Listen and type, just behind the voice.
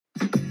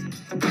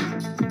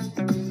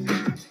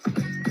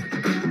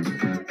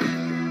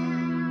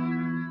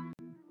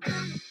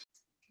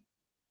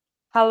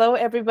Hello,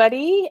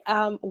 everybody.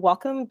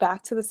 Welcome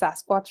back to the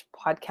Sasquatch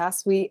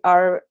podcast. We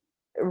are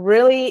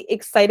really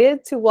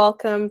excited to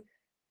welcome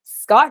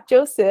Scott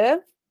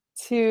Joseph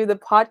to the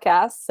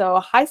podcast. So,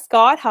 hi,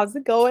 Scott. How's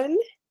it going?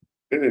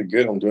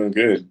 Good. I'm doing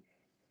good.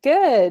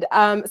 Good.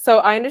 So,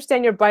 I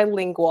understand you're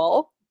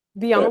bilingual.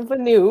 Yeah,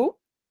 Bienvenue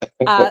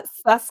at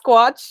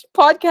Sasquatch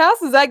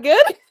podcast. Is that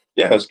good?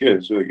 yeah, it's good.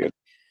 It's really good.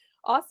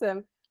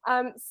 Awesome.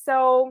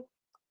 So,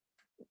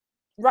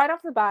 right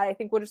off the bat, I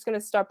think we're just going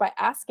to start by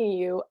asking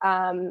you.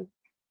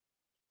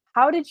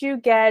 How did you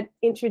get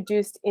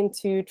introduced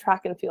into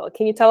track and field?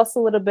 Can you tell us a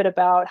little bit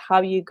about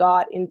how you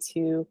got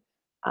into,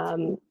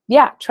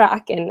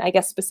 track and I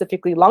guess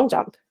specifically long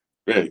jump?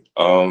 Great.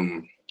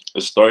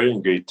 It started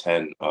in grade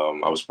 10.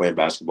 I was playing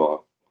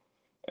basketball,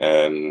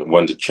 and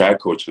when the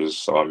track coaches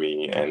saw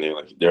me, and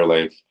they're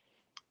like,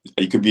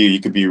 you could be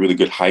a really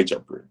good high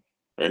jumper,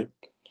 right?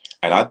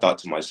 And I thought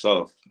to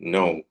myself,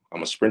 no,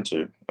 I'm a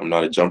sprinter. I'm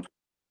not a jumper.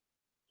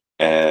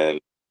 And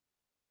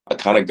I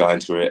kind of got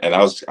into it, and I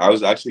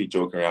was actually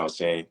joking around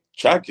saying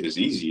track is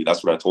easy.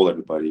 That's what I told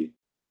everybody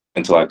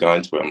until I got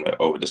into it. I'm like,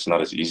 oh, this is not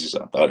as easy as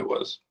I thought it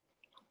was.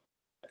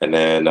 And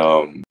then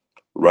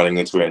running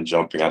into it and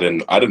jumping, I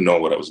didn't know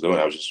what I was doing.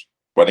 I was just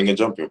running and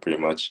jumping pretty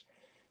much.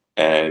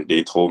 And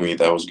they told me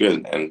that was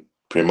good, and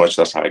pretty much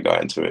that's how I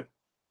got into it.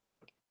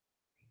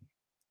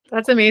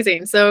 That's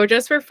amazing. So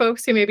just for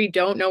folks who maybe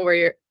don't know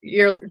where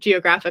your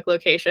geographic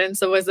location,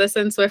 so was this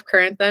in Swift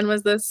Current then?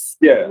 Was this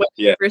Yeah, what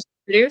you yeah. first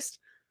introduced?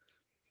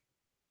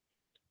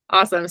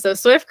 Awesome. So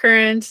Swift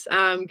Current,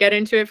 get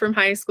into it from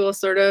high school,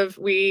 sort of.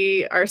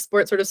 Our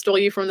sport sort of stole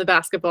you from the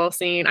basketball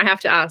scene. I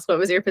have to ask, what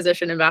was your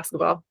position in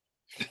basketball?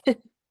 I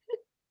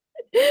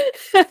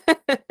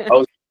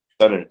was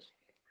center.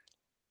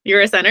 You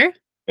were a center?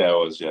 Yeah, I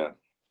was, yeah.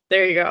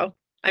 There you go.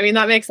 I mean,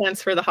 that makes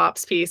sense for the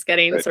hops piece,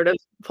 getting Right. sort of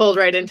pulled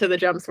right into the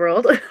jumps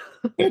world.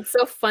 It's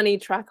so funny.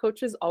 Track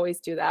coaches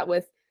always do that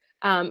with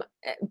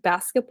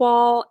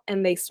basketball,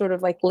 and they sort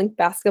of like link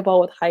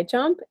basketball with high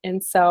jump.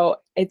 And so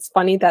it's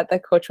funny that the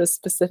coach was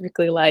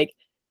specifically like,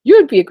 you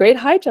would be a great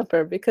high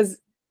jumper,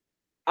 because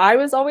I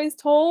was always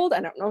told, I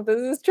don't know if this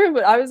is true,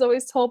 but I was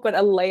always told, but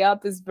a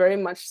layup is very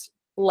much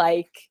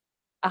like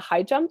a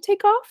high jump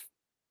takeoff.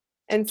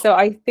 And so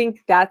I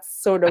think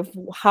that's sort of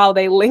how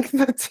they link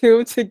the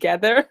two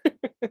together.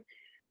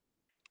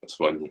 That's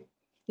funny.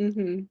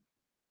 Mm-hmm.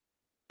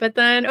 But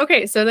then,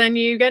 okay, so then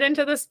you get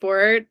into the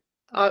sport.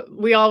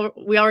 We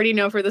already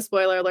know, for the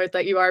spoiler alert,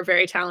 that you are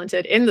very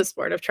talented in the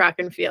sport of track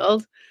and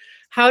field.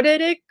 How did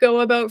it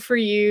go about for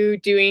you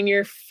doing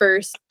your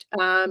first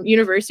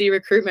university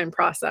recruitment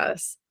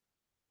process?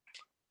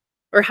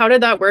 Or how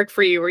did that work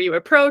for you? Were you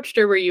approached,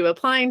 or were you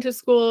applying to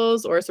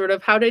schools, or sort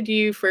of how did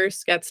you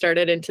first get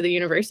started into the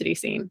university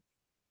scene?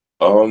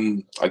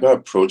 I got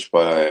approached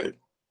by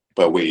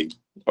Wade,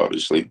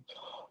 obviously.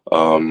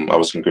 I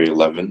was in grade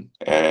 11,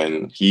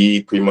 and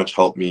he pretty much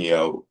helped me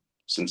out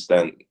since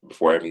then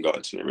before I even got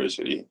into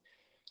university.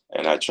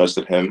 And I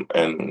trusted him,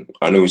 and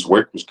I knew his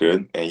work was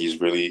good, and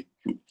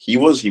he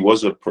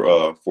was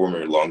a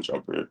former long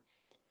jumper,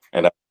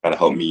 and that kind of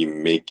helped me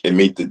make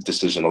the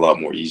decision a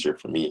lot more easier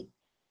for me.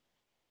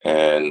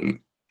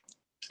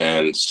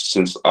 And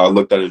since I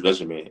looked at his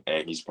resume,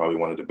 and he's probably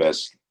one of the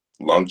best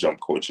long jump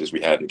coaches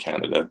we had in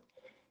Canada,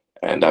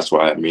 and that's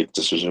why I made the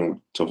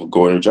decision to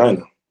go in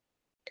Regina.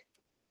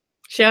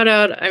 Shout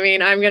out. I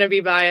mean, I'm going to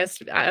be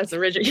biased as a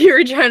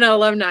Regina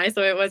alumni,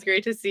 so it was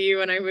great to see you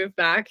when I moved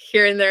back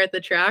here and there at the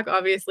track.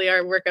 Obviously, our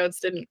workouts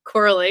didn't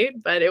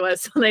correlate, but it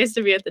was so nice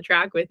to be at the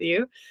track with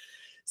you.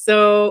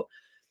 So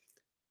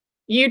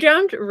you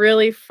jumped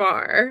really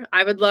far.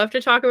 I would love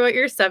to talk about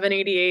your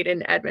 788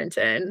 in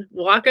Edmonton.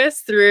 Walk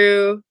us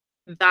through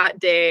that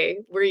day.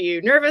 Were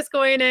you nervous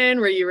going in?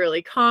 Were you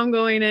really calm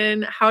going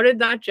in? How did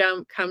that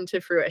jump come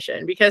to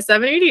fruition? Because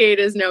 788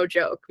 is no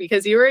joke,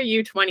 because you were a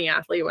U20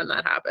 athlete when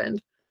that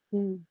happened.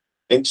 Mm.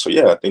 I think so.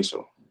 Yeah, I think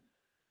so.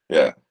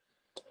 Yeah.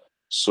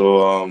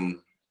 So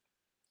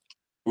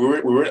we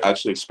weren't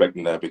actually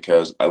expecting that,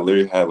 because I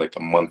literally had like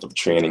a month of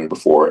training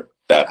before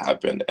that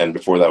happened, and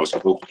before that was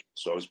COVID.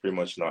 So I was pretty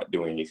much not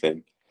doing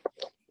anything.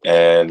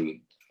 And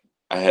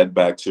I head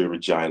back to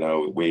Regina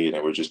with Wade,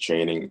 and we're just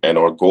training, and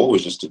our goal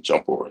was just to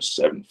jump over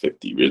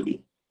 750,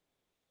 really.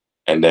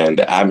 And then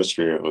the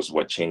atmosphere was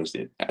what changed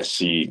it. I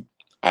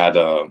had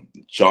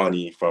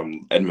Johnny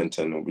from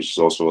Edmonton, which is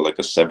also like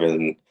a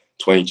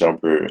 720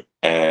 jumper,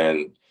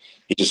 and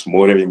he just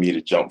motivated me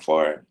to jump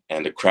far.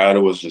 And the crowd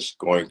was just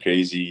going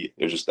crazy.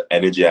 It was just the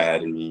energy I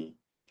had in me,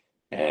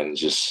 and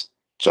just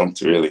jumped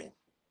really.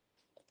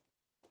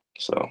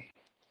 So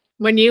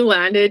When you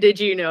landed, did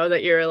you know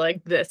that you were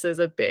like, this is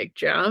a big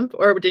jump,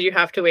 or did you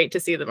have to wait to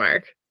see the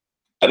mark?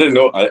 I didn't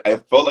know. I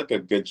felt like a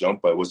good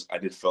jump, but I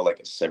did feel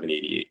like a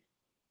 788.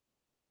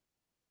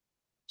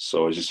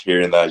 So just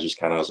hearing that, I just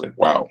kind of was like,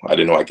 wow, I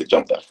didn't know I could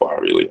jump that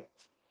far, really.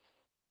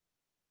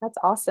 That's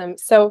awesome.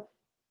 So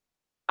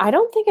I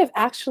don't think I've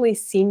actually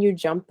seen you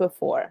jump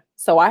before.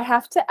 So I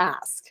have to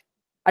ask,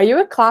 are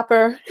you a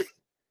clapper?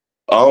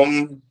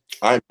 I'm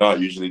not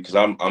usually, because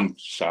I'm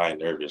shy and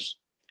nervous.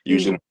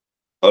 Usually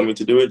telling me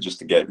to do it just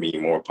to get me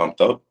more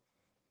pumped up,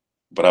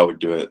 but I would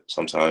do it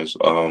sometimes.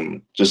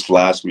 Just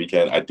last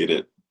weekend I did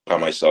it by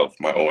myself,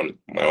 my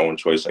own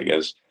choice, I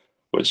guess,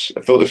 which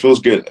it feels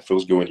good. It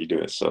feels good when you do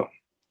it. So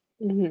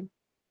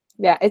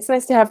yeah, it's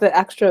nice to have the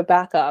extra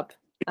backup.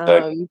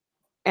 exactly.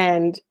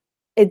 And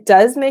it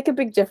does make a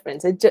big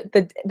difference.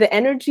 The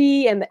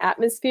energy and the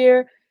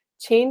atmosphere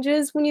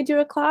changes when you do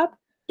a clap.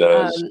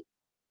 Does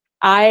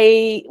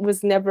I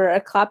was never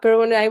a clapper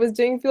when I was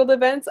doing field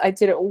events. I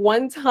did it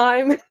one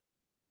time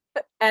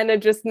and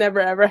it just never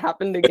ever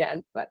happened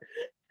again. But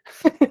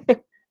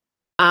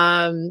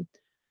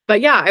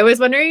but yeah, I was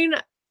wondering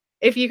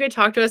if you could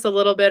talk to us a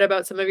little bit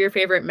about some of your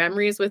favorite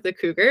memories with the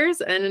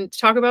Cougars and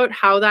talk about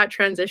how that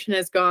transition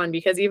has gone,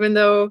 because even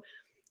though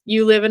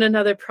you live in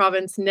another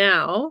province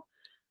now,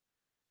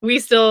 we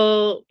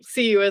still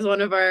see you as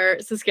one of our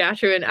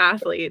Saskatchewan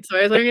athletes. So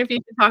I was wondering if you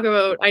could talk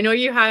about, I know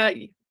you had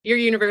your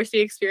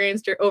university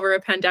experience over a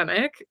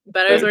pandemic,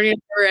 but I was wondering if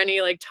there were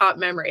any like top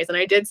memories. And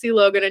I did see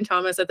Logan and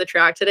Thomas at the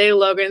track today.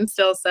 Logan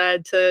still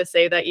said to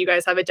say that you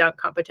guys have a dunk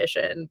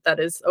competition that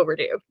is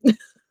overdue.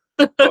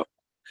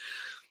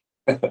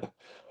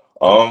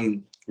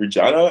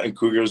 Regina and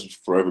Cougars will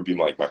forever be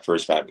like my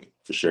first family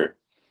for sure.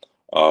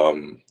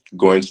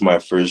 Going to my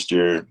first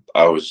year,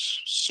 I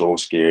was so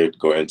scared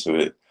going into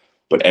it,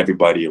 but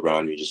everybody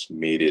around me just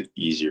made it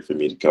easier for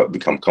me to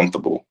become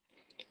comfortable.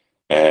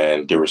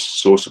 And they were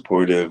so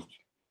supportive.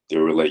 They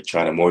were like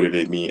trying to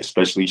motivate me,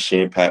 especially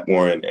Shane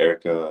Patmore and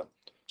Erica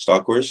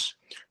Stockhorse.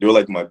 They were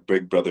like my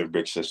big brother,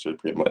 big sister,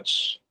 pretty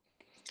much.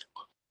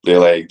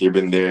 They've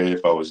been there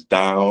if I was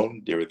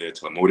down. They were there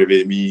to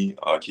motivate me,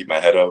 keep my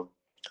head up.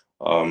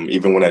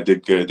 Even when I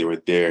did good, they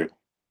were there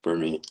for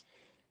me.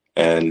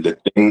 And the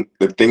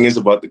thing is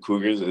about the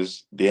Cougars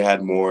is they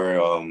had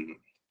more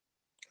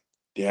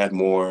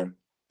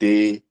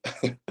they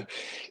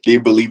they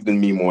believed in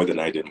me more than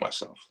I did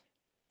myself.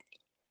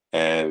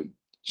 And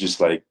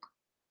just like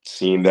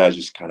seeing that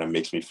just kind of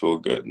makes me feel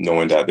good,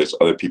 knowing that there's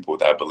other people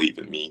that believe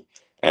in me,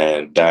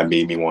 and that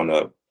made me want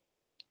to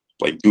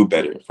like do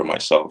better for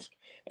myself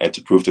and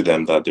to prove to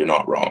them that they're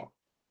not wrong.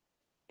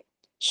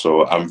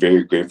 So I'm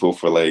very grateful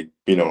for like,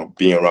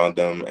 being around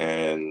them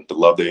and the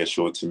love they have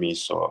showed to me.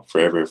 So I'll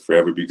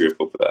forever be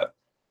grateful for that.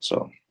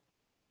 So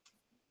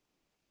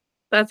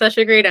That's such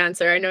a great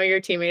answer. I know your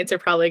teammates are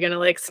probably going to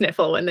like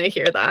sniffle when they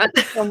hear that.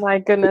 oh my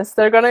goodness,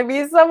 they're gonna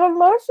be so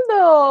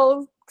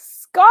emotional.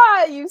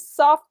 Scott, you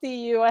softy,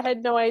 you. I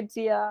had no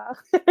idea.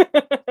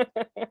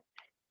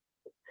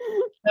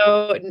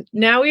 So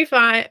now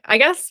I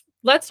guess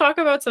let's talk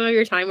about some of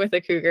your time with the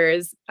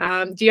Cougars.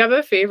 Do you have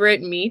a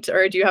favorite meet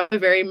or do you have a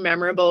very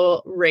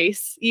memorable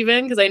race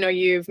even? Because I know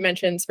you've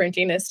mentioned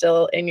sprinting is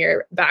still in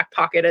your back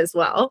pocket as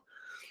well.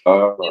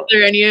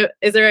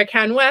 Is there a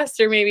Can West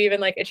or maybe even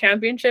like a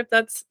championship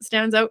that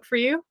stands out for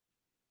you?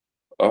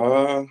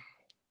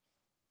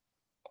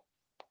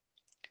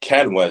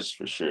 Can West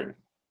for sure.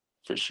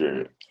 For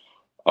sure.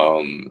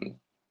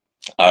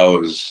 I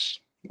was,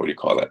 what do you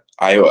call it?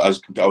 I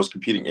was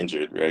competing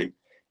injured, right?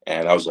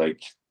 And I was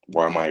like,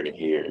 why am I even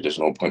here? There's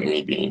no point in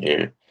me being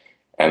here.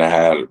 And I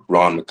had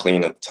Ron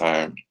McLean at the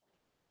time.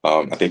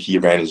 I think he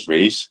ran his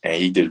race and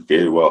he did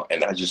very well.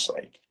 And that just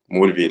like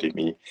motivated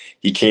me.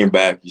 He came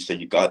back, he said,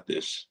 you got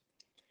this.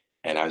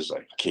 And I was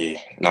like, okay,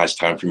 now it's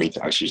time for me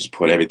to actually just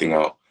put everything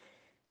out.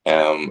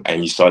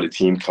 And you saw the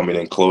team coming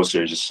in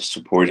closer, just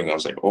supporting. I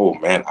was like, oh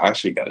man, I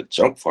actually got to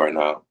jump far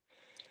now.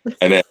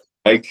 And then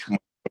like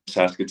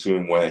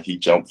Saskatoon, when he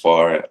jumped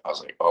far, I was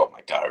like, oh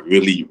my God, I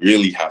really,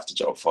 really have to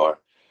jump far.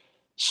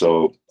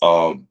 So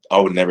I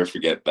would never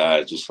forget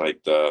that. Just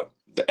like the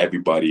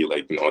everybody,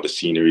 like, the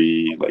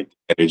scenery, like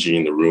energy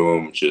in the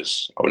room,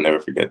 just I would never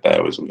forget that.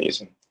 It was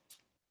amazing.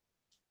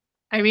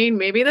 I mean,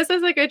 maybe this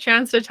is a good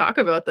chance to talk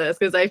about this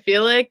because I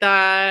feel like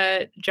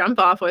that jump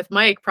off with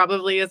Mike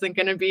probably isn't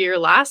going to be your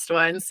last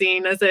one,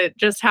 seeing as it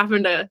just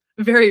happened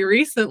very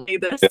recently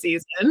this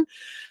season.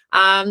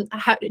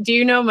 Do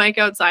you know Mike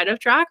outside of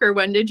track, or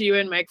when did you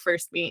and Mike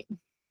first meet?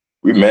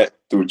 We met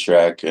through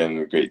track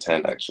in grade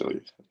 10,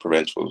 actually,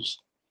 provincials.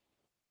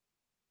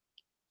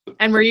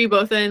 And were you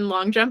both in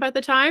long jump at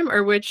the time,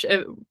 or which?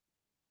 We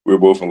were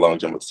both in long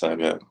jump at the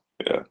time,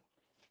 yeah.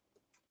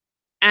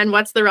 And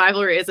what's the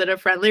rivalry? Is it a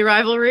friendly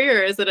rivalry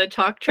or is it a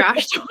talk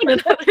trash to one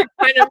another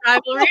kind of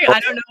rivalry? I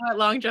don't know what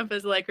long jump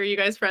is like. Are you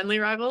guys friendly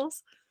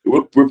rivals?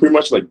 We're pretty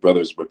much like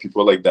brothers, but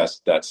people like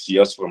that see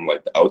us from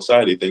like the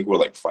outside, they think we're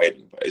like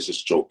fighting, but it's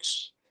just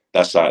jokes.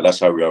 That's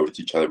how we are with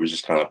each other. We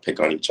just kind of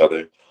pick on each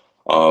other.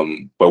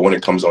 But when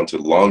it comes on to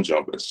the long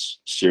jump,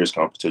 it's serious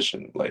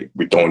competition. Like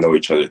we don't know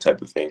each other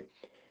type of thing.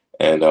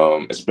 And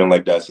it's been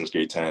like that since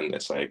grade 10.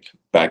 It's like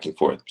back and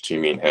forth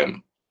between me and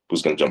him,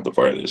 who's gonna jump the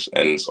farthest.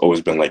 And it's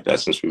always been like that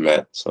since we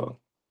met. So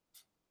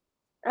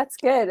that's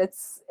good.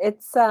 It's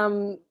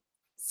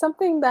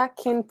something that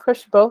can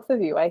push both of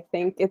you. I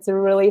think it's a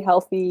really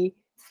healthy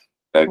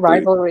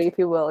rivalry, if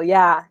you will.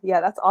 Yeah,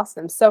 that's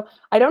awesome. So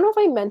I don't know if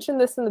I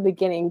mentioned this in the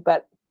beginning,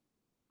 but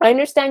I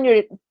understand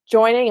you're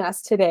joining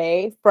us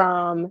today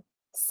from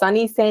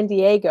sunny San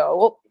Diego.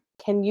 Well,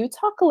 can you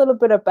talk a little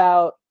bit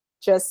about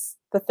just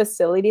the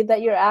facility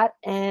that you're at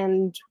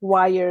and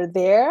why you're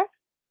there?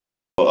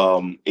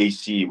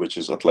 AC, which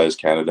is Athletics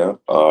Canada,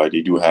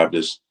 they do have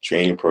this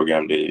training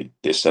program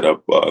they set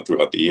up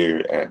throughout the year,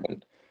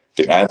 and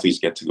the athletes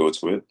get to go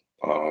to it.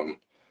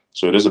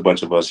 So there's a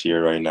bunch of us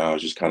here right now,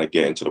 just kind of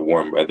get into the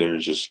warm weather,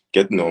 just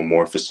get to know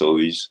more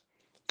facilities,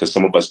 because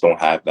some of us don't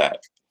have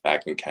that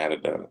back in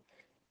Canada,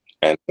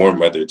 and warm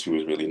weather too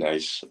is really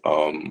nice.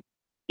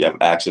 You have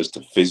access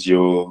to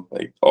physio,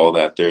 like all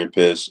that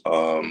therapists.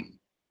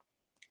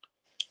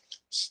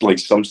 Like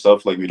some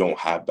stuff like we don't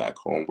have back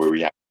home where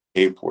we have to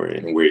pay for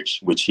it, and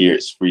which here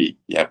is free.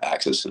 You have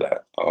access to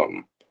that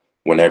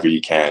whenever you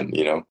can,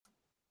 you know.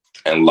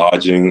 And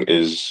lodging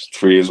is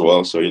free as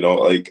well. So, you know,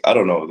 like I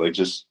don't know, like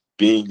just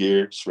being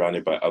here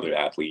surrounded by other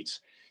athletes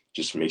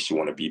just makes you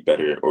want to be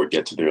better or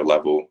get to their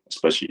level,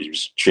 especially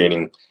just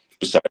training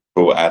beside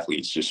pro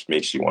athletes just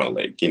makes you want to,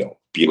 like, you know,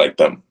 be like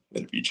them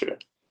in the future.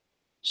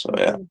 So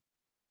yeah.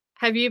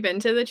 Have you been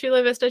to the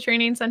Chula Vista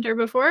Training Center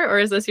before, or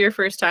is this your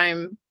first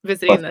time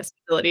visiting this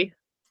facility?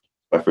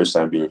 My first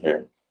time being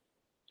here.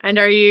 And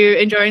are you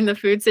enjoying the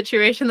food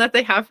situation that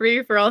they have for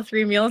you for all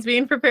 3 meals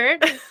being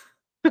prepared?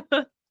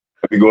 I've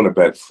been going to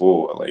bed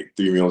full, like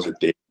 3 meals a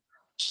day.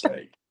 It's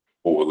like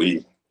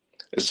holy.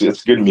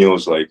 It's good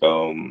meals, like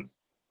 3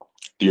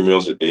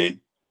 meals a day.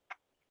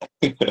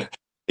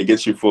 It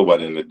gets you full by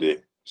the end of the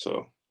day.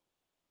 So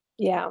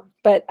Yeah,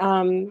 but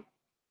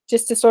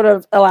just to sort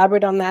of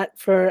elaborate on that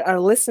for our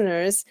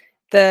listeners,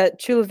 the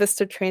Chula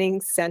Vista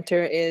Training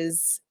Center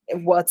it's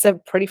a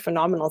pretty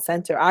phenomenal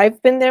center.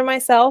 I've been there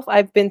myself.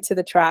 I've been to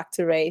the track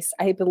to race.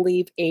 I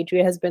believe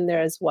Adria has been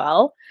there as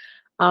well.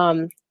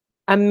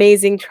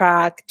 Amazing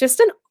track, just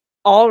an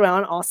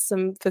all-around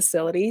awesome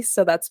facility.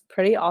 So that's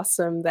pretty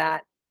awesome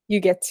that you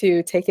get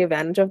to take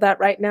advantage of that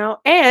right now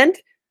and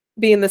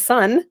be in the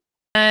sun.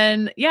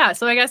 And yeah,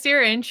 so I guess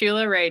you're in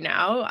Chula right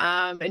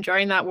now,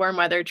 enjoying that warm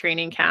weather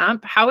training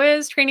camp. How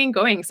is training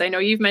going? Because I know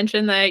you've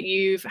mentioned that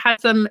you've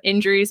had some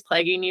injuries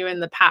plaguing you in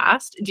the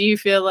past. Do you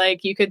feel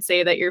like you could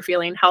say that you're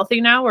feeling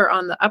healthy now or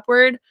on the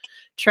upward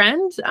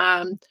trend?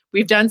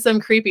 We've done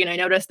some creeping. I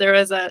noticed there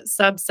was a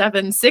sub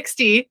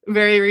 760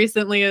 very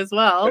recently as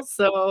well.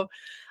 So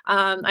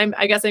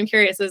I guess I'm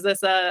curious, is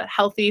this a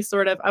healthy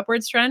sort of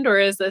upwards trend, or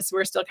is this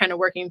we're still kind of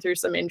working through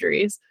some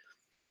injuries?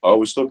 oh,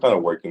 we're still kind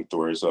of working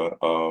towards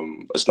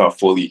it's not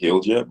fully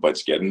healed yet, but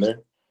it's getting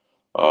there.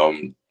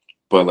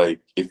 But like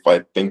if I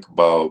think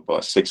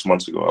about 6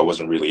 months ago, I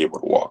wasn't really able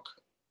to walk.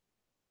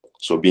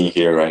 So being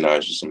here right now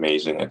is just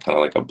amazing and kind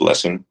of like a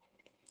blessing.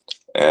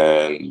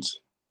 And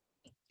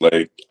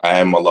like I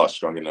am a lot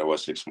stronger than I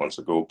was 6 months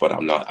ago, but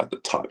I'm not at the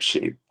top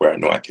shape where I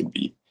know I can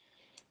be.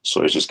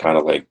 So it's just kind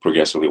of like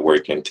progressively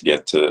working to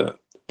get to the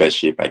best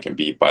shape I can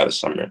be by the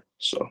summer.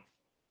 So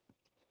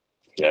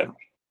yeah.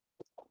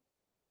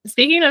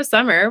 Speaking of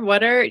summer,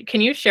 can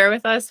you share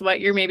with us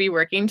what you're maybe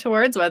working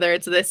towards, whether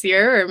it's this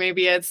year or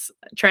maybe it's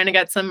trying to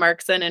get some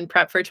marks in and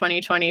prep for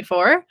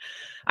 2024?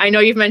 I know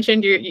you've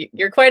mentioned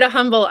you're quite a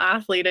humble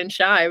athlete and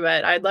shy,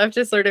 but I'd love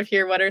to sort of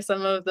hear what are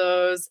some of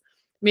those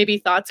maybe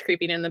thoughts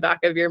creeping in the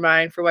back of your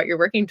mind for what you're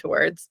working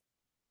towards.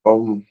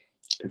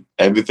 If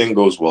everything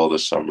goes well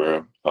this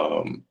summer,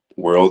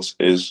 Worlds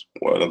is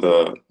one of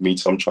the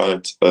meets I'm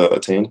trying to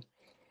attain.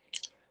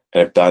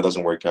 And if that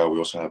doesn't work out, we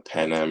also have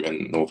Pan Am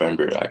in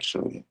November,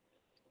 actually.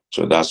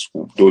 So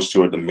those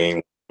two are the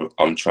main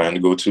I'm trying to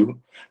go to.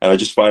 And I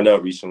just find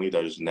out recently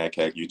there's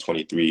NACAG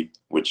U23,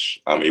 which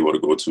I'm able to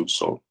go to.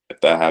 So if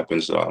that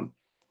happens, I'm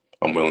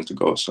willing to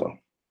go. So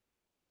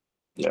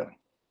yeah.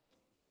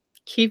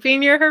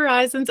 Keeping your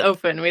horizons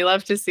open. We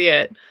love to see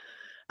it.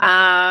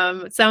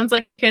 Sounds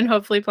like we can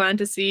hopefully plan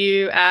to see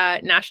you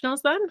at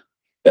Nationals then.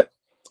 Yeah,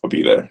 I'll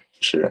be there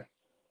for sure.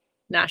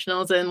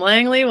 Nationals in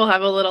Langley. We'll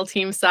have a little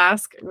Team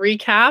Sask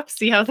recap,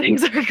 see how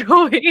things are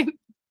going.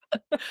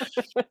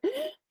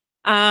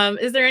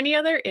 Is there any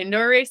other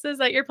indoor races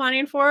that you're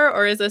planning for,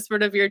 or is this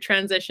sort of your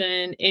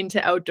transition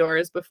into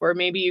outdoors before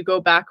maybe you go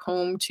back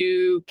home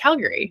to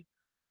Calgary?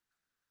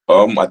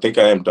 I think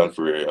I am done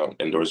for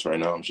indoors right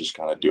now. I'm just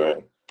kind of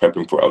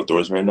prepping for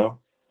outdoors right now.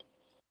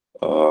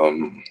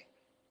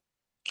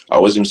 I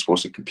wasn't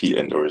supposed to compete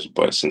indoors,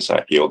 but since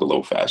I healed a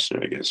little faster,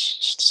 I guess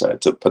just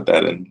decided to put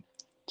that in.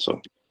 So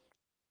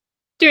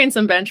doing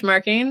some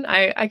benchmarking.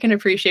 I can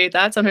appreciate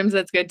that. Sometimes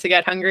it's good to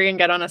get hungry and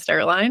get on a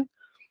start line.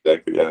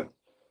 Exactly, yeah.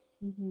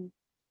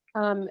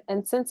 Mm-hmm.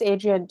 And since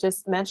Adrian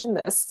just mentioned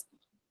this,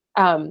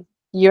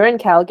 you're in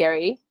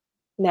Calgary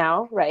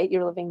now, right?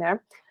 You're living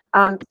there.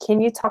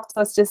 Can you talk to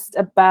us just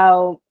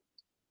about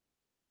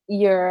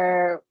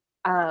your,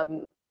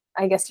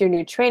 I guess, your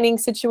new training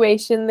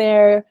situation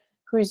there?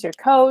 Who's your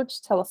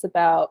coach? Tell us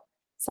about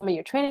some of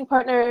your training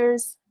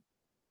partners.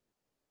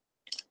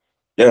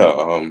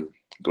 Yeah,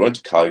 going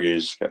to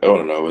Calgary I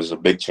don't know, it was a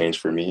big change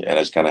for me, and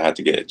I just kind of had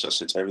to get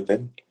adjusted to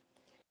everything.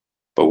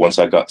 But once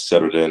I got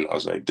settled in, I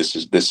was like, this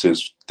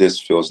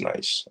feels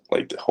nice.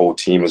 Like the whole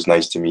team is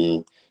nice to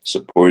me,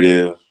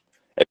 supportive.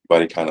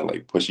 Everybody kind of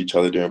like push each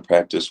other during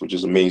practice, which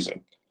is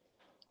amazing.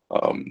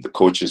 My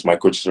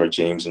coaches are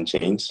James and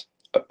James.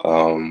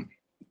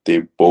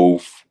 they've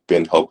both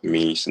been helping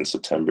me since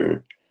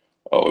September.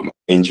 With my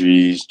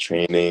injuries,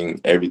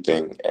 training,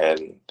 everything,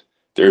 and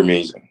they're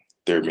amazing.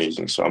 They're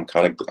amazing. So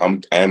I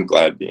am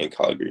glad being in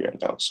Calgary right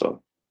now.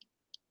 So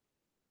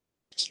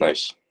it's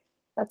nice.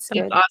 That's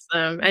That's good.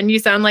 awesome. And you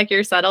sound like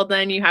you're settled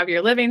then. You have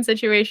your living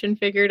situation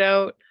figured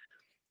out.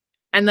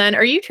 And then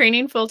are you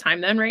training full time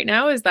then right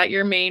now? Is that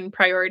your main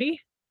priority?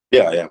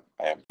 Yeah, I am.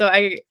 I am. So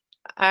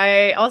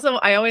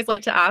I always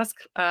like to ask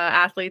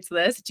athletes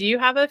this. Do you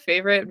have a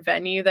favorite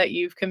venue that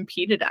you've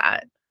competed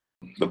at?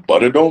 The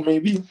Butterdome,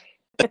 maybe.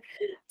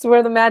 It's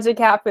where the magic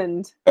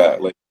happened.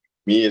 Like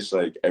me, it's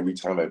like every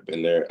time I've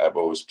been there, I've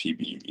always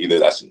PB. Either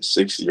that's in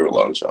 60 or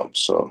long jump.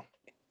 So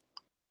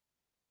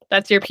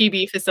That's your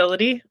PB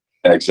facility?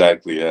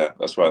 exactly, yeah.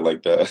 That's why I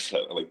like that.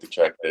 I like the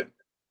track there.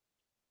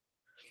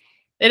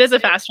 It is a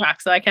fast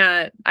track, so I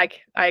can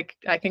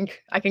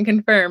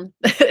confirm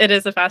it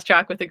is a fast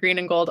track with the green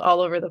and gold all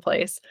over the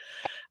place.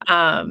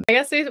 I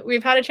guess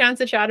we've had a chance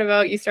to chat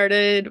about, you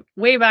started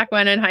way back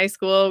when in high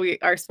school.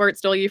 Our sport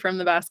stole you from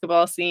the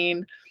basketball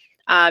scene.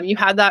 You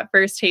had that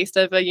first taste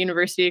of a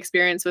university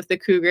experience with the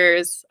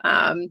Cougars,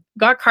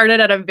 got carded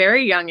at a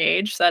very young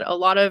age, set a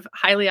lot of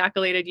highly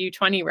accoladed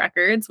U20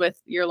 records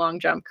with your long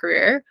jump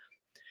career.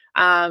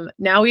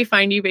 Now we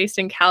find you based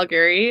in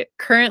Calgary,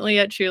 currently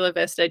at Chula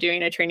Vista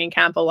doing a training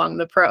camp along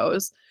the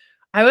pros.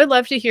 I would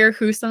love to hear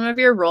who some of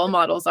your role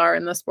models are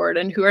in the sport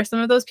and who are some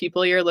of those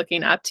people you're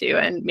looking up to,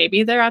 and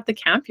maybe they're at the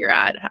camp you're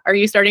at. Are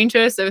you starting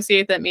to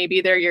associate that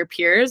maybe they're your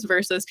peers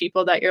versus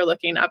people that you're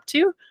looking up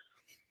to?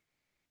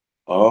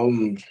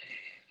 I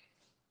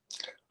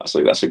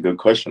say that's a good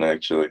question,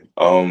 actually.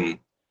 I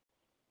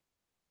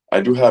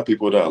do have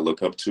people that I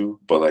look up to,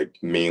 but like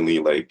mainly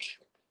like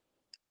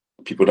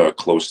people that are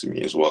close to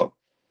me as well.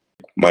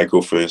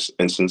 Michael, for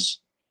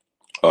instance,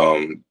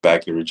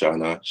 back in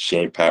Regina,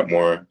 Shane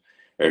Patmore,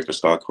 Erica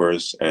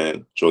Stockhorse,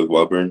 and Jolie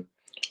Welburn.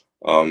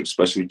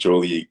 Especially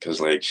Jolie,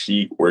 because like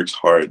she works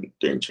hard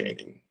during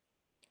training,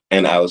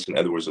 and Allison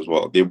Edwards as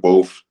well. They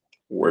both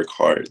work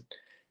hard,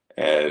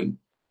 and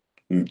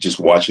just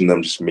watching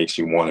them just makes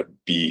you want to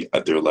be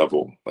at their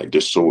level. Like they're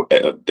so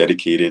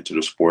dedicated to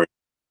the sport,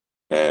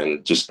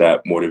 and just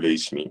that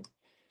motivates me.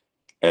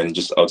 And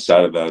just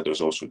outside of that, there's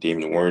also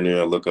Damon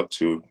Warner I look up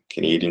to,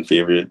 Canadian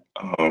favorite.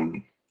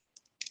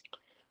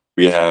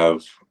 We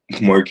have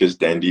Marcus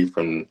Dandy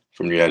from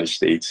the United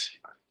States.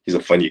 He's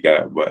a funny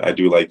guy, but I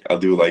do like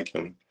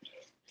him.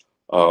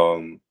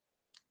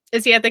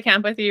 Is he at the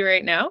camp with you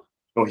right now?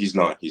 No, he's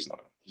not.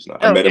 Oh,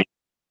 I met him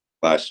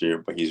last year,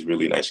 but he's a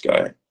really nice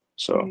guy.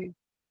 So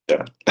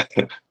yeah.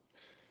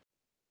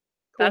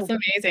 That's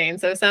amazing.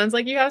 So it sounds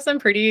like you have some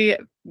pretty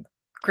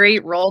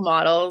great role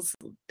models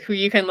who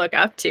you can look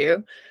up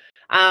to.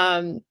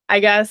 I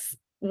guess,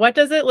 what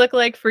does it look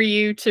like for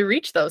you to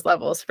reach those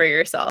levels for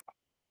yourself?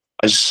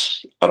 I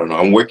don't know.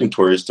 I'm working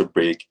towards to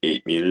break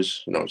 8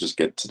 meters, just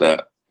get to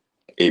that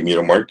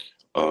 8-meter mark.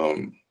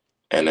 And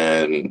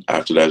then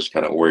after that, just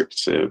kind of work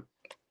to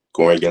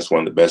going against one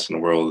of the best in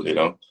the world,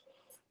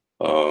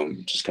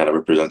 just kind of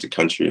represent the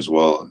country as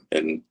well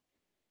in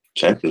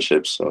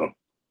championships. So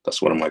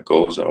that's one of my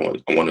goals that I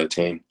want to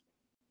attain.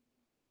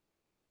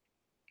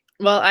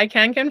 Well, I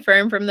can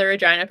confirm from the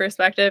Regina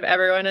perspective,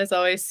 everyone is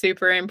always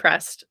super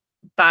impressed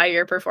by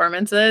your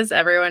performances.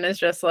 Everyone is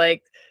just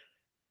like,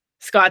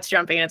 Scott's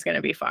jumping, it's going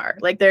to be far.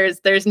 Like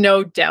there's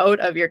no doubt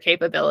of your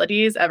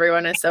capabilities.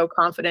 Everyone is so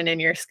confident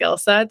in your skill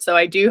set. So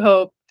I do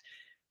hope,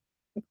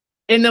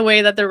 in the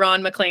way that the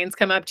Ron McLeans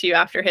come up to you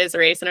after his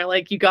race and are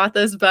like, "You got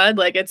this, bud."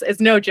 Like it's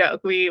no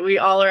joke. We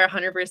all are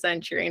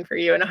 100% cheering for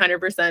you and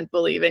 100%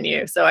 believe in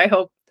you. So I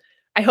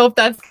hope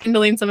that's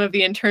kindling some of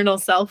the internal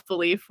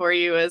self-belief for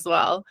you as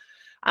well.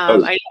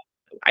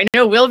 I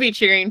know we'll be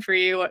cheering for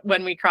you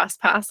when we cross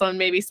paths on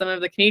maybe some of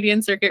the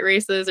Canadian circuit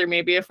races, or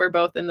maybe if we're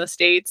both in the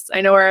States.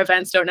 I know our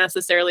events don't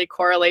necessarily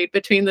correlate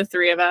between the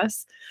three of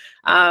us.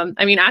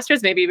 I mean,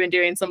 Astra's maybe been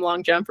doing some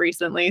long jump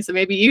recently, so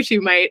maybe you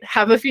two might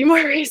have a few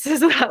more races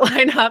that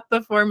line up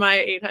before my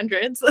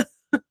 800s.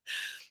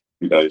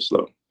 Nice,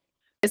 though.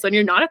 So when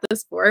you're not at the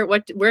sport,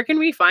 where can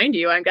we find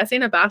you? I'm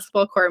guessing a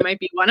basketball court might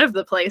be one of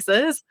the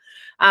places.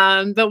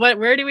 But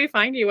where do we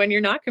find you when you're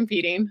not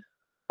competing?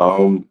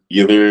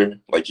 Either,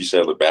 like you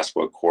said, the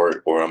basketball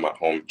court, or I'm at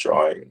home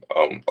drawing.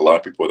 A lot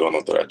of people don't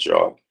know that I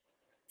draw.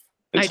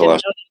 Until I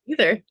didn't know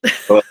that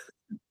either.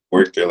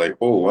 Work, they're like,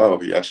 "Oh wow,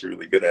 you're actually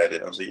really good at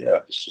it." I was like, "Yeah,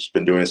 it's just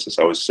been doing it since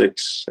I was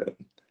 6, and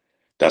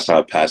that's how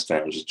I passed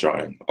time, just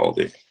drawing all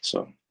day."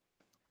 So,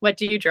 what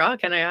do you draw?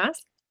 Can I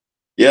ask?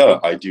 Yeah,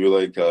 I do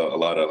like a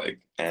lot of like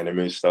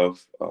anime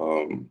stuff.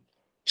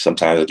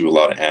 Sometimes I do a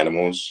lot of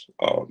animals.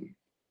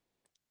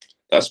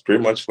 That's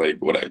pretty much like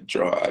what I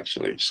draw,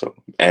 actually. So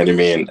anime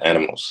and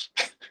animals.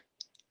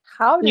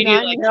 How did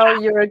I know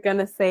you were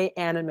gonna say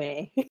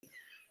anime?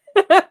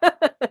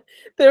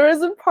 There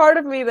was a part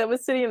of me that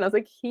was sitting and I was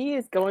like, he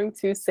is going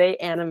to say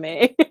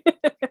anime.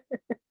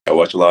 I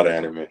watch a lot of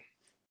anime.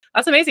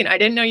 That's amazing. I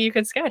didn't know you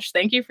could sketch.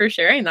 Thank you for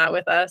sharing that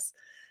with us.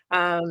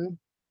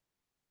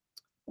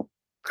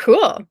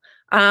 Cool.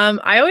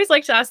 I always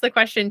like to ask the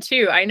question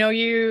too. I know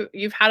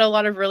you've had a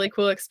lot of really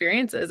cool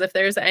experiences. If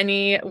there's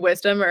any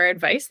wisdom or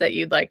advice that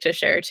you'd like to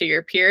share to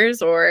your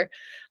peers, or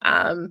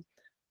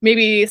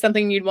maybe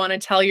something you'd want to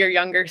tell your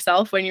younger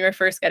self when you were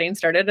first getting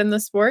started in the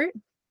sport?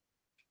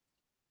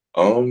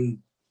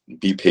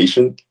 Be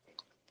patient.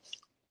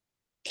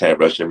 Can't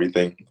rush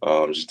everything.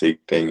 Just take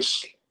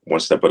things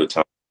one step at a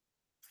time.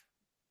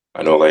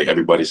 I know like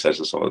everybody says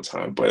this all the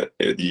time, but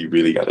you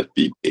really got to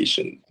be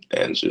patient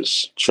and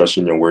just trust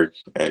in your work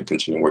and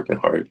continue working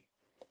hard,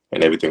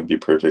 and everything will be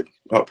perfect.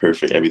 Not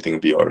perfect, everything will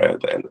be all right at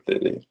the end of the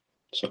day.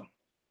 So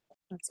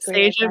That's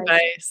great Sage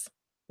advice.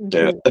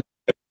 advice. yeah,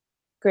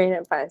 Great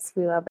advice.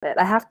 We love it.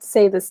 I have to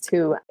say this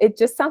too. It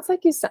just sounds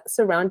like you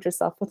surround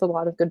yourself with a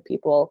lot of good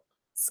people,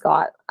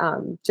 Scott.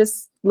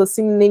 Just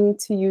listening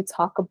to you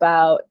talk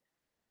about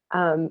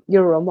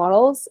your role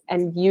models,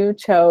 and you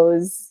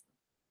chose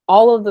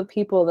all of the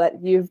people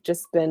that you've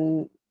just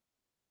been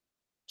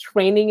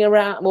training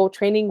around, well,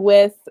 training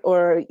with,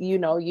 or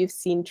you've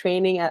seen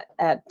training at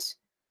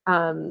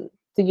the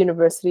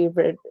University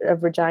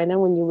of Regina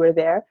when you were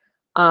there.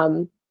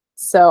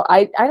 So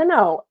I don't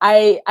know.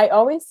 I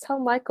always tell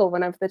Michael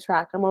when I'm at the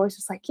track, I'm always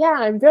just like, yeah,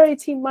 I'm very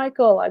team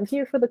Michael. I'm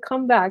here for the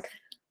comeback.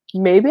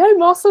 Maybe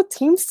I'm also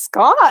team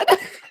Scott.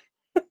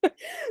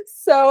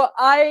 So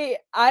I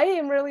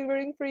am really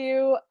rooting for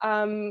you.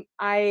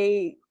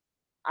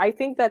 I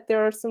think that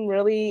there are some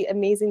really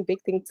amazing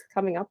big things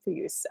coming up for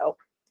you. So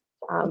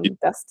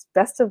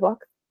best of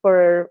luck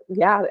for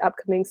the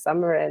upcoming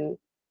summer and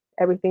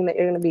everything that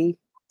you're going to be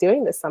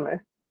doing this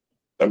summer.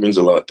 that means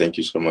a lot. Thank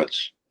you so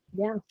much.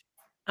 Yeah.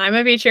 I'm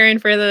gonna be cheering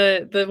for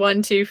the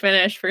 1-2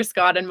 finish for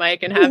Scott and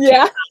Mike, and have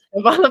Yeah.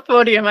 Team on the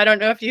podium. I don't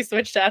know if you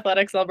switched to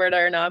Athletics Alberta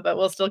or not, but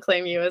we'll still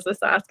claim you as a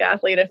Sask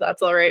athlete if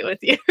that's all right with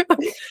you.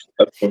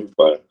 That's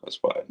fine. That's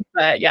fine.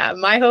 But yeah,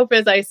 my hope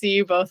is I see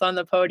you both on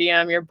the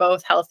podium. You're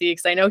both healthy,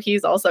 because I know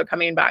he's also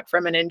coming back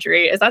from an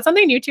injury. Is that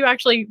something you two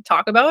actually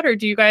talk about, or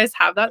do you guys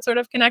have that sort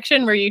of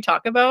connection where you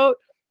talk about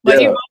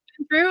what you've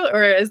been through,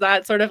 or is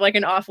that sort of like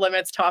an off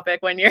limits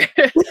topic when you're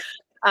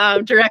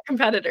direct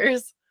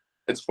competitors?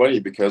 It's funny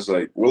because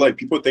like we're like,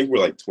 people think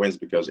we're like twins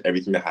because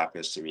everything that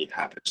happens to me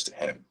happens to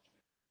him,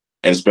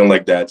 and it's been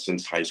like that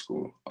since high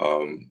school.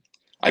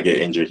 I get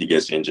injured, he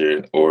gets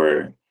injured,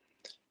 or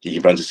he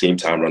runs the same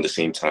time, run the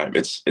same time.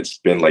 It's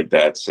been like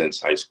that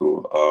since high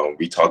school.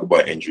 We talk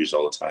about injuries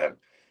all the time,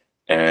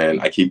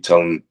 and I keep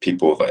telling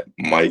people that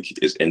Mike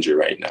is injured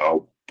right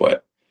now,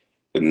 but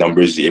the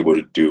numbers he's able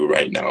to do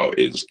right now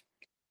is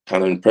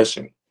kind of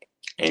impressive,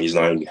 and he's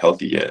not even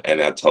healthy yet.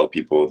 And I tell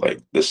people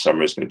like this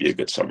summer is going to be a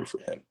good summer for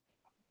him.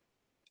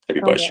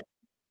 Everybody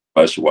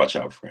should watch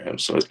out for him.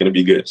 So it's going to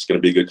be good. It's going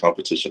to be a good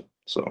competition.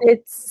 So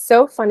it's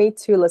so funny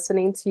too,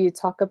 listening to you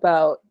talk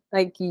about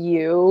like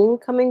you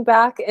coming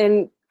back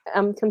and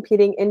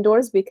competing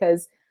indoors,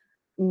 because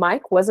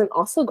Mike wasn't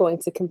also going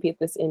to compete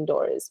this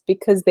indoors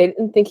because they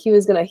didn't think he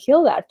was going to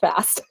heal that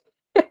fast.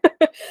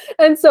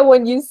 And so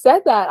when you said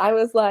that, I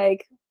was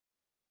like,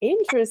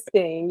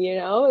 interesting,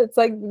 it's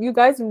like you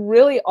guys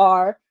really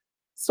are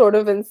sort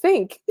of in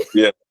sync.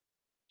 yeah.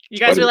 You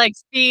guys are like,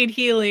 speed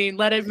healing,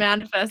 let it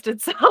manifest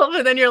itself.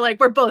 And then you're like,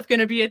 we're both going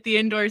to be at the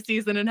indoor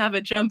season and have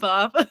a jump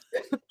off.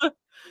 I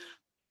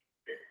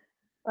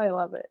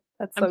love it.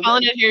 That's I'm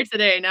calling it here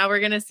today. Now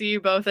we're going to see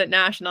you both at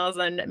nationals,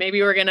 and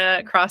maybe we're going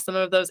to cross some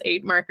of those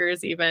 8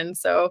 markers even.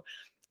 So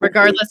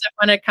regardless of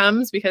when it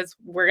comes, because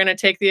we're going to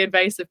take the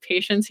advice of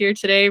patience here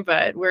today,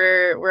 but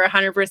we're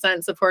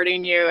 100%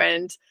 supporting you.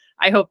 And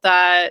I hope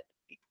that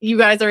you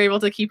guys are able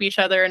to keep each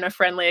other in a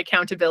friendly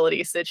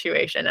accountability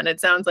situation. And it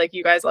sounds like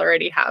you guys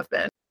already have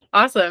been.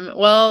 Awesome.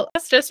 Well,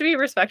 just to be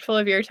respectful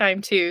of your time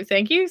too,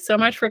 thank you so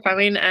much for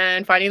coming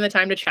and finding the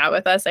time to chat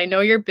with us. I know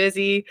you're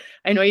busy.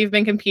 I know you've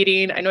been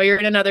competing. I know you're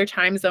in another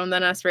time zone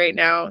than us right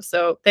now.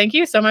 So thank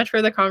you so much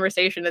for the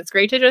conversation. It's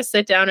great to just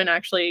sit down and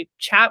actually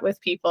chat with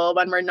people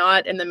when we're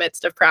not in the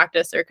midst of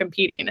practice or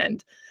competing.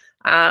 And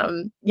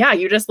yeah,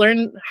 you just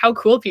learn how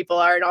cool people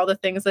are and all the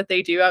things that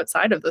they do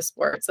outside of the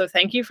sport. So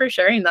thank you for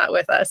sharing that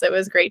with us. It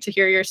was great to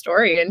hear your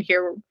story and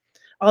hear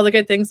all the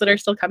good things that are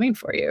still coming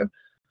for you.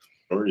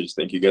 No worries.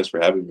 Thank you guys for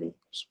having me.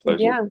 It's a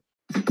pleasure. Yeah.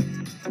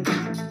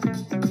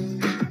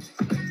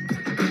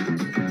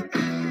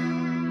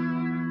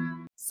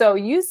 So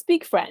you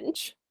speak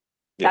French.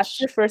 That's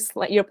your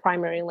your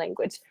primary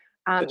language.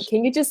 Yes.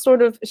 Can you just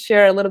sort of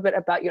share a little bit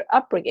about your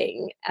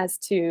upbringing as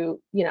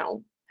to,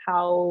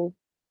 how,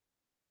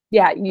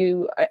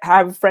 you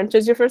have French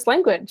as your first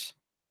language?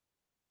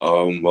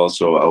 Well,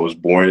 so I was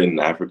born in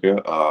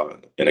Africa,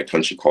 in a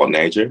country called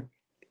Niger,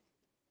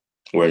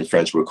 where in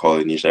French we call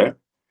it Niger.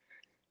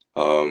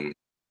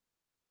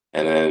 And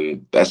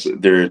then that's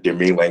their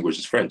main language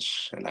is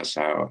French, and that's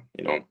how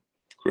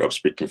grew up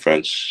speaking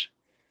French.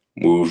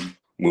 Move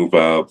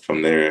out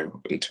from there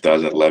in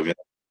 2011.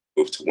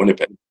 Moved to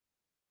Winnipeg,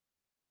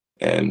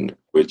 and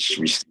which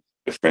we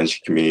the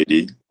French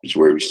community, which is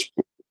where we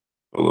spoke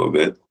a little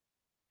bit,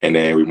 and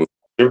then we moved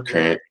to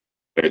current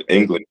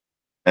England,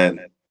 and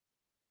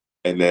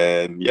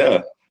then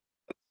yeah,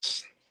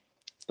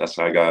 that's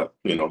how I got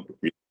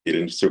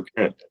It's still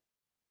current.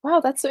 Wow,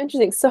 that's so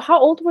interesting. So how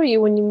old were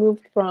you when you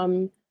moved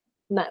from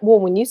well,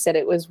 when you said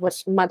it was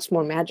much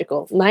more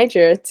magical,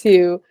 Niger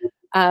to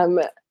um,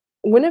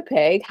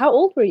 Winnipeg? How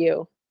old were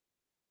you?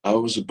 I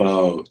was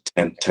about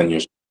 10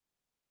 years.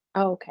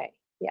 Oh, okay.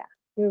 Yeah.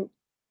 Mm,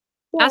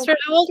 well, Astrid,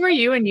 how old were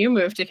you when you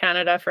moved to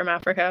Canada from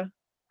Africa?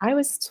 I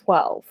was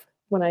 12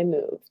 when I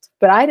moved,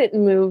 but I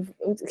didn't move.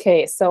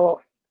 Okay,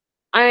 so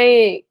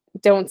I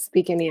don't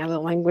speak any other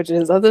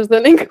languages other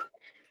than English.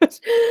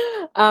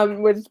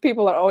 Which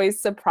people are always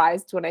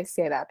surprised when I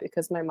say that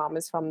because my mom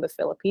is from the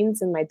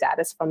Philippines and my dad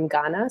is from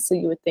Ghana. So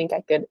you would think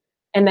I could.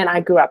 And then I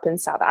grew up in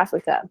South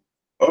Africa.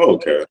 Oh,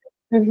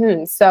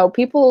 okay. So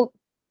people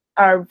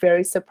are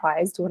very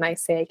surprised when I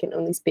say I can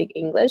only speak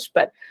English,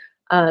 but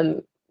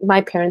um,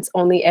 my parents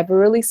only ever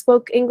really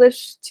spoke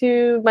English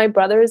to my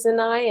brothers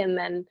and I. And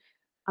then,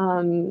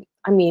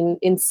 I mean,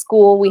 in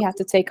school we have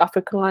to take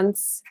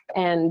Afrikaans,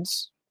 and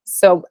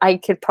so I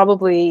could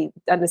probably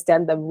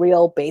understand the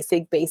real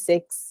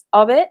basics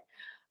of it.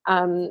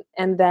 And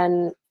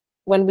then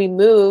when we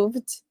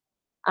moved,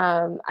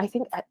 I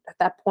think at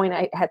that point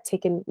I had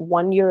taken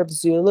 1 year of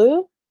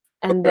Zulu,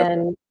 and Okay.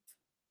 then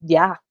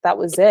yeah, that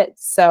was it.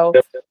 So,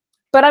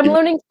 but I'm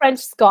learning French,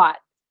 Scott.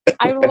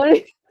 I'm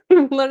learning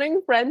I'm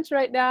learning French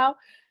right now,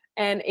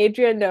 and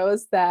Adrian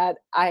knows that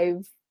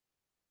I've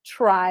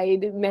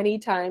tried many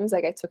times.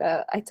 Like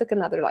I took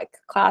another like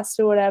class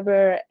or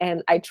whatever,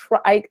 and I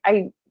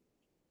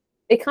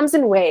it comes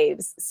in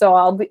waves. So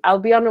I'll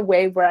be on a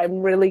wave where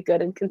I'm really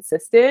good and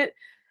consistent,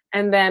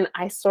 and then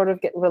I sort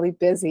of get really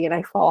busy and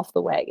I fall off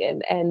the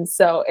wagon. And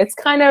so it's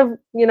kind of,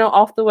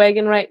 off the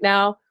wagon right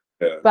now,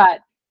 Yeah.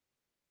 but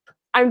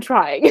I'm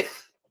trying.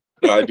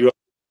 No, I do.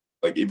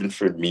 Like, even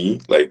for me,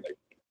 like,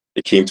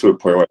 it came to a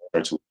point where I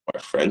started to learn my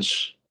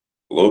French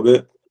a little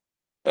bit.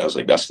 And I was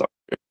like, that's not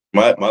fair.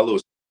 My little,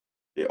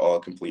 they all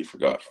completely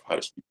forgot how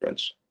to speak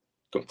French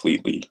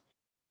completely.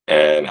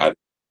 And I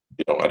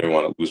didn't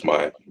want to lose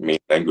my main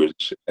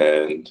language.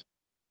 And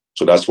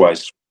so that's why I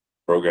switched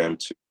the program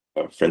to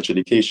French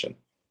education,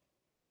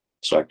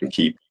 so I can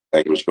keep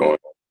language going.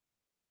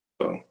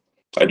 So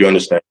I do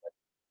understand.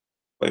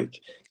 Like,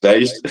 'cause I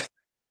used to,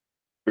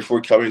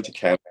 before coming to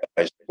Canada,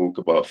 I spoke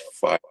about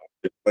 5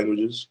 different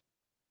languages.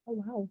 Oh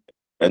wow.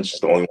 French is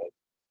the only one.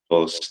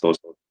 Those. So,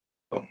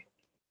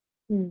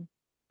 Hmm.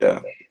 yeah.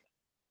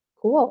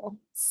 Cool.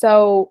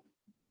 So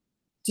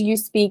do you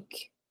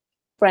speak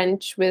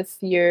French with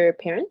your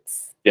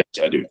parents? Yes,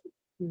 I do.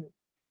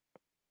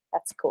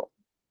 That's cool.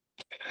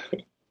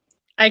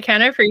 I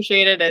can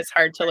appreciate it. It's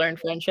hard to learn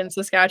French in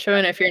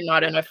Saskatchewan if you're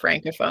not in a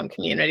francophone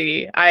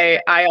community. I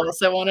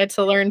also wanted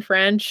to learn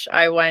French.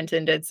 I went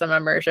and did some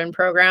immersion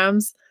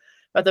programs,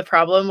 but the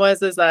problem is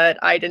that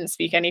I didn't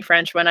speak any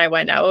French when I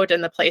went out,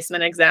 and the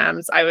placement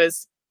exams I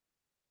was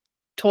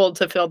told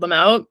to fill them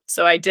out.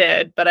 So I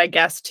did, but I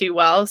guessed too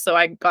well. So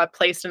I got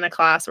placed in a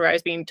class where I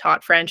was being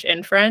taught French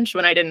in French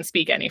when I didn't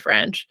speak any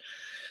French.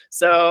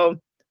 So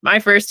my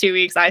first 2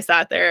 weeks, I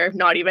sat there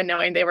not even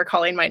knowing they were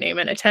calling my name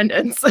in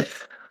attendance.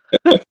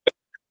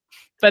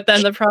 But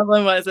then the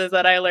problem is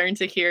that I learned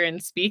to hear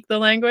and speak the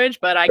language,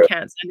 but I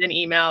can't send an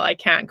email. I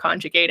can't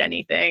conjugate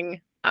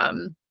anything.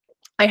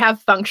 I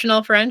have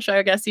functional French,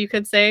 I guess you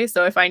could say.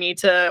 So if I need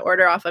to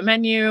order off a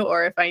menu,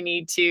 or if I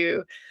need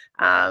to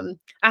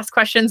ask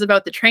questions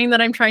about the train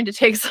that I'm trying to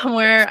take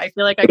somewhere, I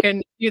feel like I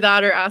can do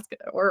that, or ask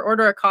or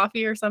order a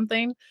coffee or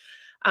something.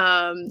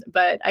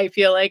 But I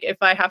feel like if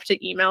I have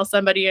to email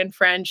somebody in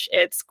French,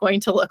 it's going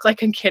to look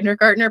like a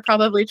kindergartner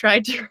probably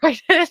tried to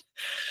write it.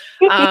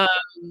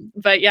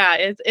 But yeah,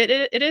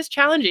 it is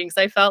challenging, because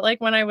I felt like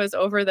when I was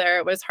over there,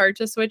 it was hard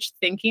to switch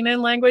thinking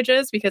in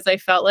languages, because I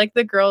felt like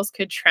the girls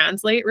could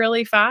translate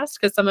really fast,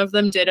 because some of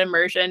them did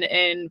immersion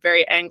in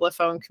very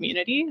Anglophone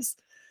communities.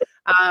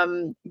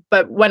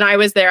 But when I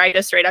was there, I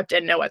just straight up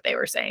didn't know what they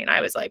were saying.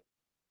 I was like,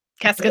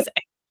 qu'est-ce que c'est?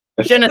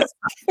 Je ne sais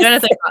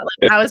pas.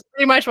 Like, that was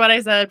pretty much what I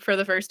said for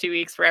the first 2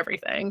 weeks for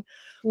everything.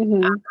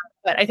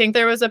 But I think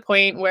there was a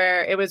point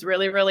where it was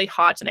really, really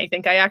hot, and I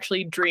think I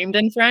actually dreamed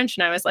in French,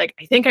 and I was like,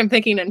 I think I'm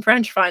thinking in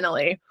French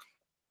finally.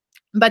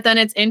 But then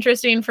it's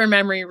interesting for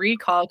memory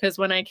recall, because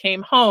when I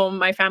came home,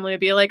 my family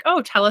would be like,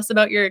 oh, tell us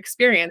about your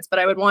experience. But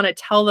I would want to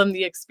tell them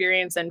the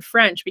experience in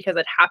French because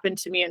it happened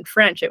to me in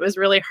French. It was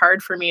really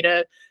hard for me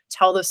to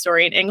tell the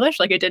story in English.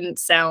 Like, it didn't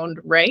sound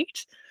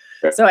right.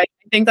 So I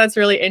think that's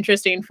really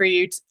interesting for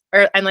you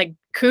and like,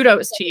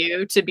 kudos to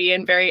you to be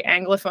in very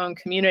Anglophone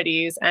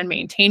communities and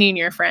maintaining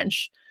your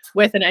French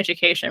with an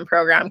education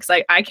program,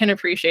 because I can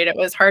appreciate it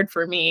was hard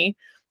for me,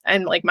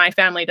 and like, my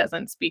family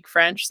doesn't speak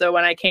French, so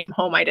when I came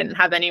home, I didn't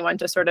have anyone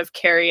to sort of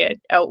carry it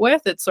out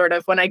with. It's sort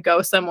of, when I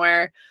go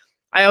somewhere,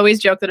 I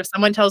always joke that if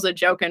someone tells a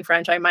joke in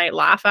French, I might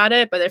laugh at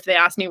it, but if they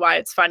ask me why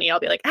it's funny,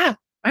 I'll be like,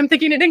 I'm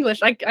thinking in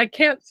English. I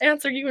can't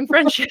answer you in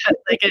French yet.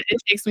 Like, it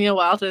takes me a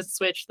while to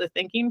switch the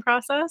thinking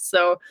process.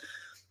 So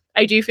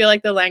I do feel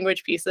like the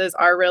language pieces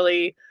are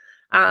really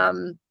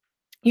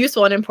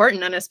useful and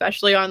important, and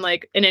especially on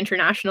like an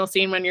international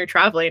scene when you're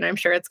traveling. I'm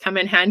sure it's come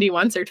in handy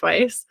once or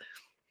twice.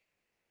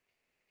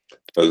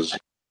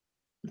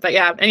 But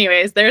yeah,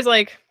 anyways, there's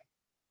like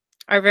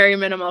our very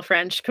minimal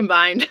French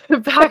combined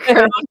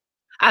background.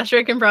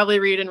 Astrid can probably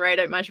read and write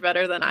it much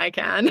better than I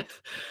can.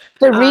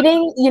 The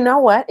reading, you know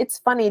what? It's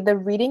funny. The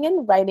reading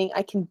and writing,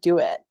 I can do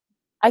it.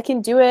 I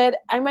can do it.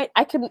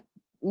 I could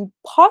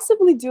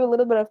possibly do a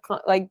little bit of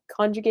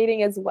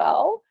conjugating as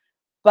well,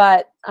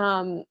 but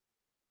half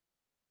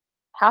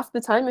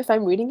the time if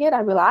I'm reading it,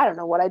 I'm like, I don't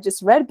know what I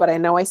just read, but I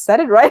know I said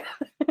it right.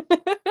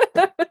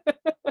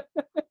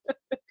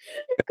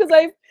 Because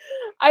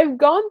I've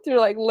gone through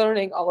like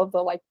learning all of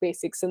the like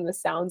basics and the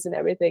sounds and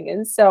everything.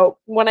 And so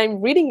when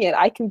I'm reading it,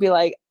 I can be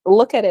like,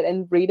 look at it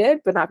and read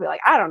it, but not be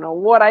like, I don't know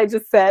what I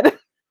just said.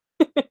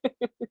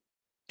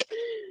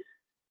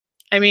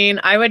 I mean,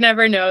 I would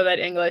never know that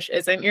English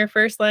isn't your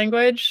first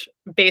language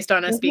based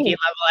on a speaking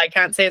level. I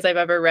can't say as I've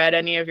ever read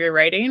any of your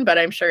writing, but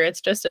I'm sure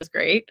it's just as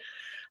great.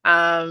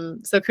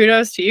 So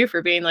kudos to you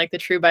for being like the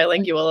true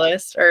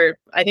bilingualist, or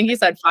I think you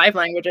said 5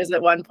 languages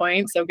at one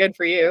point. So good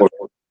for you.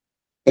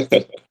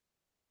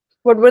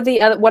 What are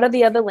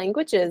the other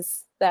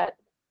languages that?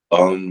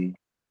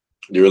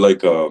 They were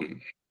like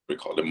we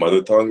call it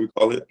mother tongue. We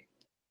call it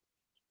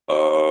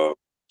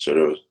sort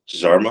of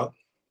Zarma,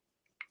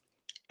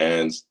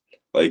 and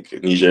like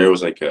Nigeria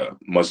was like a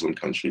Muslim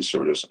country,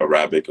 sort of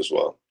Arabic as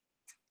well.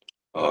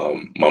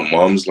 My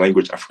mom's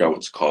language, I forgot what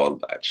it's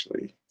called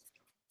actually.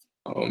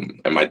 And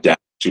my dad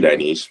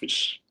Sudanese,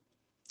 which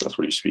that's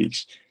what he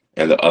speaks,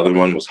 and the other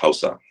one was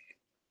Hausa.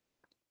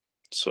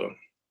 So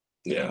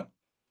yeah.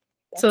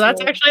 So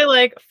that's actually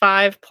like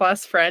 5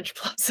 plus French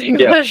plus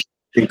English.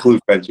 Yeah,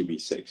 include French would be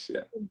 6.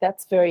 Yeah.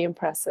 That's very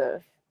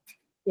impressive.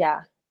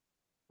 Yeah.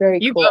 Very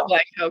you cool. You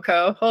like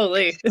Coco.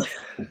 Holy.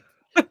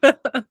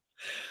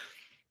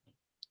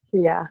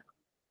 Yeah.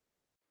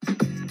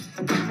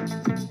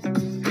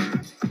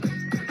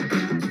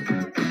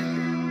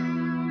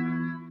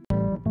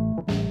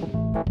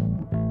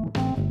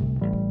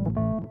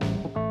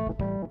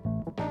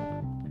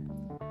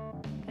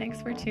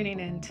 Thanks for tuning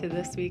in to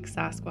this week's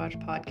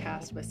Sasquatch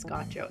podcast with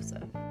Scott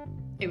Joseph.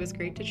 It was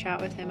great to chat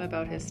with him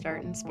about his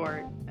start in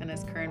sport and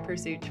his current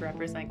pursuit to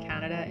represent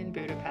Canada in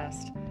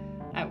Budapest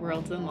at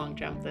Worlds in Long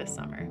Jump this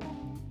summer.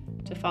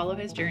 To follow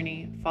his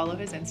journey, follow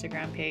his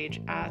Instagram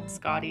page at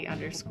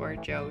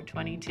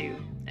Scotty_Joe22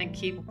 and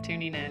keep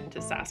tuning in to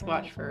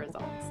Sasquatch for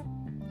results.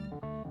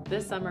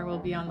 This summer we'll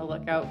be on the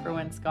lookout for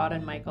when Scott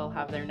and Michael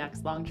have their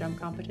next long jump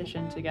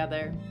competition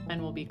together,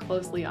 and we'll be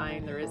closely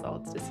eyeing the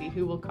results to see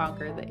who will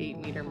conquer the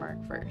 8-meter mark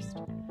first.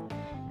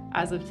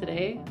 As of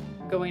today,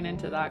 going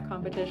into that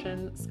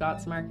competition,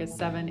 Scott's mark is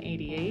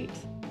 7:88,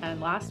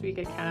 and last week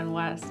at Can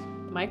West,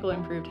 Michael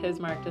improved his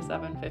mark to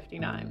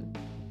 7:59.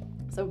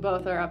 So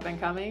both are up and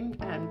coming,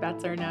 and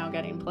bets are now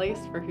getting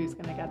placed for who's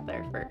going to get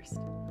there first.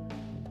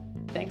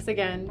 Thanks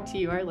again to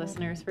you, our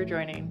listeners, for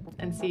joining,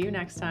 and see you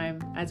next time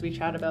as we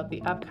chat about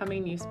the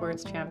upcoming Youth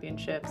Sports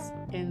Championships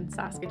in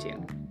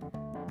Saskatoon.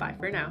 Bye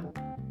for now.